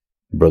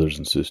Brothers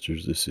and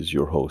sisters, this is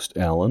your host,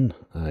 Alan.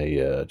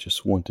 I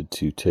just wanted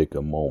to take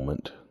a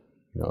moment.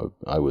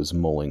 I was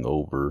mulling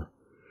over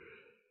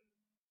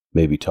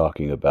maybe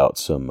talking about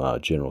some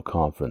general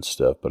conference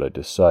stuff, but I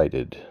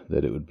decided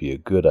that it would be a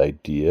good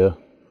idea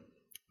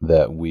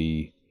that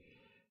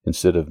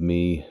instead of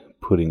me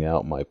putting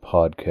out my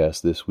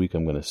podcast this week,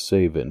 I'm going to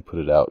save it and put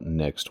it out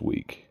next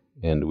week.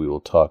 And we will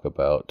talk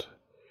about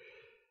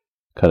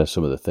kind of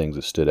some of the things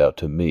that stood out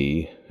to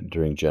me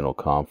during General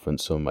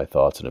Conference, some of my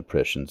thoughts and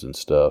impressions and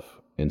stuff.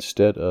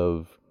 Instead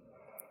of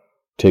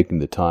taking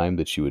the time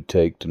that you would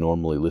take to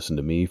normally listen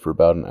to me for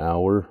about an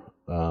hour,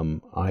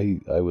 I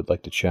would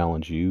like to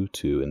challenge you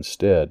to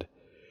instead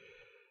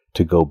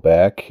to go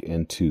back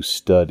and to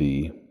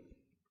study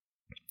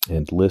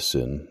and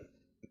listen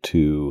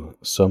to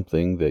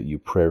something that you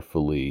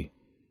prayerfully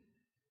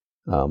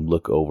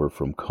look over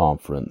from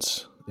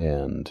conference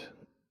and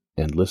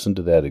listen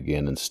to that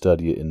again and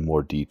study it in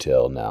more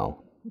detail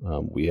now.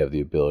 We have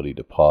the ability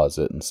to pause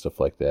it and stuff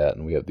like that,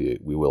 and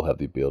we will have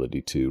the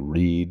ability to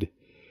read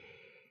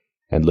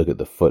and look at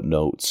the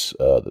footnotes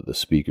that the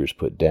speakers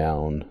put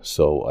down.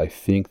 So I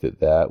think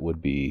that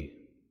would be,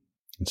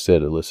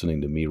 instead of listening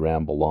to me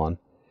ramble on,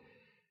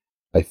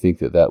 I think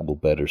that will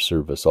better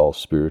serve us all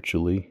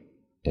spiritually,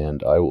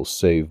 and I will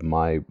save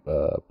my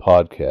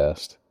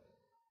podcast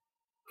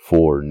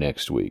for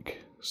next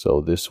week.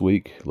 So this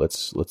week,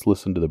 let's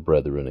listen to the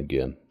brethren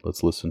again.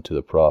 Let's listen to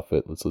the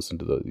prophet. Let's listen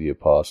to the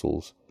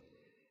apostles.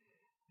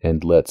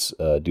 And let's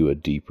do a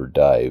deeper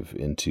dive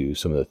into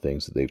some of the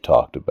things that they've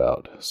talked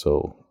about.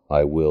 So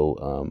I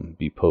will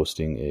be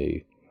posting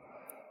a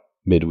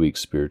midweek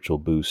spiritual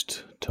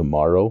boost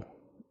tomorrow,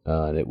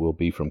 and it will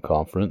be from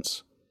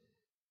conference.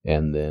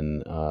 And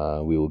then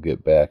we will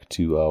get back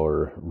to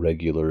our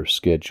regular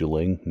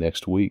scheduling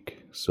next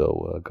week.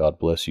 So God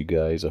bless you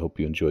guys. I hope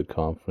you enjoyed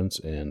conference,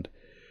 and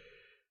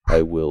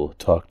I will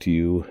talk to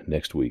you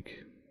next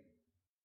week.